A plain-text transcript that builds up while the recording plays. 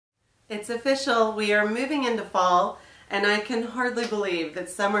It's official, we are moving into fall, and I can hardly believe that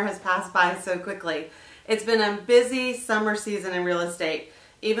summer has passed by so quickly. It's been a busy summer season in real estate,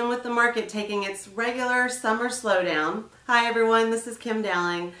 even with the market taking its regular summer slowdown. Hi everyone, this is Kim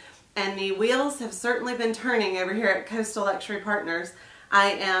Dowling, and the wheels have certainly been turning over here at Coastal Luxury Partners. I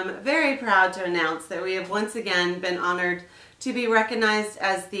am very proud to announce that we have once again been honored to be recognized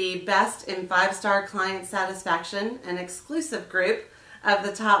as the best in 5-star client satisfaction, an exclusive group of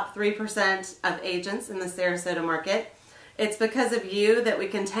the top 3% of agents in the Sarasota market. It's because of you that we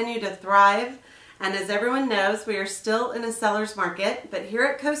continue to thrive, and as everyone knows, we are still in a seller's market, but here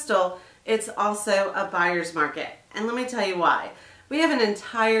at Coastal, it's also a buyer's market. And let me tell you why. We have an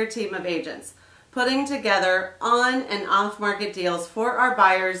entire team of agents putting together on and off market deals for our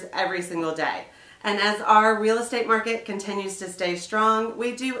buyers every single day. And as our real estate market continues to stay strong,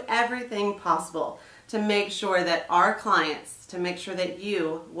 we do everything possible to make sure that our clients, to make sure that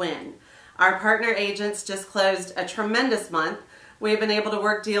you win. Our partner agents just closed a tremendous month. We've been able to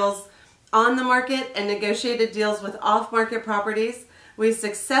work deals on the market and negotiated deals with off-market properties. We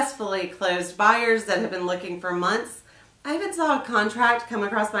successfully closed buyers that have been looking for months. I even saw a contract come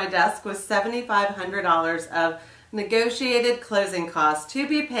across my desk with $7,500 of negotiated closing costs to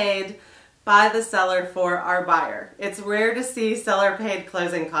be paid by the seller for our buyer. It's rare to see seller paid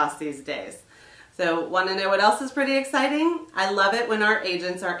closing costs these days. So want to know what else is pretty exciting? I love it when our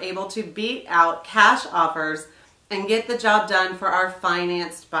agents are able to beat out cash offers and get the job done for our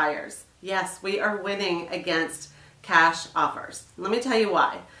financed buyers. Yes, we are winning against cash offers. Let me tell you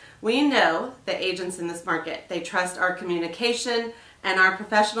why. We know the agents in this market, they trust our communication and our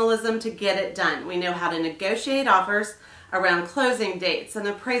professionalism to get it done. We know how to negotiate offers around closing dates and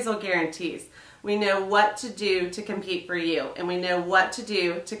appraisal guarantees. We know what to do to compete for you, and we know what to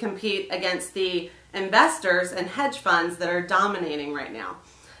do to compete against the investors and hedge funds that are dominating right now.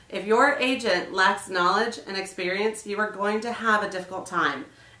 If your agent lacks knowledge and experience, you are going to have a difficult time.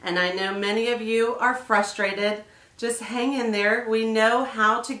 And I know many of you are frustrated. Just hang in there. We know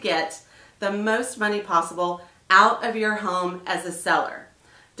how to get the most money possible out of your home as a seller.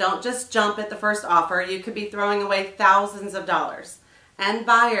 Don't just jump at the first offer. You could be throwing away thousands of dollars. And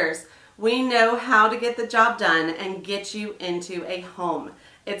buyers, we know how to get the job done and get you into a home.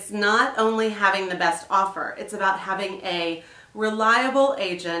 It's not only having the best offer, it's about having a reliable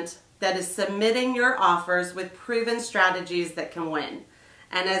agent that is submitting your offers with proven strategies that can win.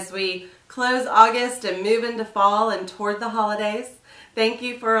 And as we close August and move into fall and toward the holidays, thank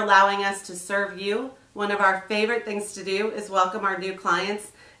you for allowing us to serve you. One of our favorite things to do is welcome our new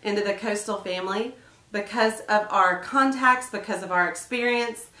clients into the Coastal family. Because of our contacts, because of our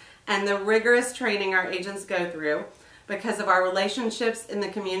experience, and the rigorous training our agents go through, because of our relationships in the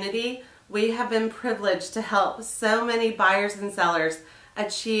community, we have been privileged to help so many buyers and sellers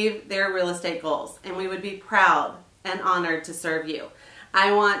achieve their real estate goals, and we would be proud and honored to serve you.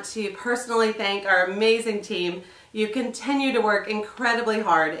 I want to personally thank our amazing team. You continue to work incredibly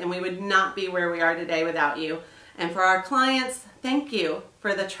hard, and we would not be where we are today without you. And for our clients, thank you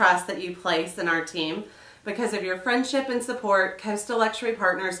for the trust that you place in our team. Because of your friendship and support, Coastal Luxury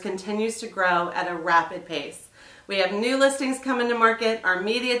Partners continues to grow at a rapid pace. We have new listings coming to market. Our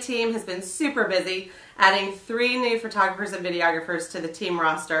media team has been super busy, adding 3 new photographers and videographers to the team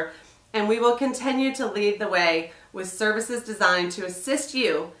roster. And we will continue to lead the way with services designed to assist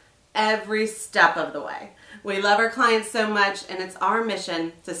you every step of the way. We love our clients so much, and it's our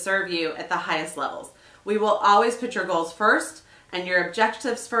mission to serve you at the highest levels. We will always put your goals first and your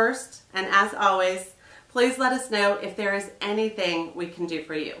objectives first. And as always, please let us know if there is anything we can do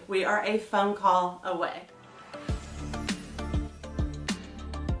for you. We are a phone call away.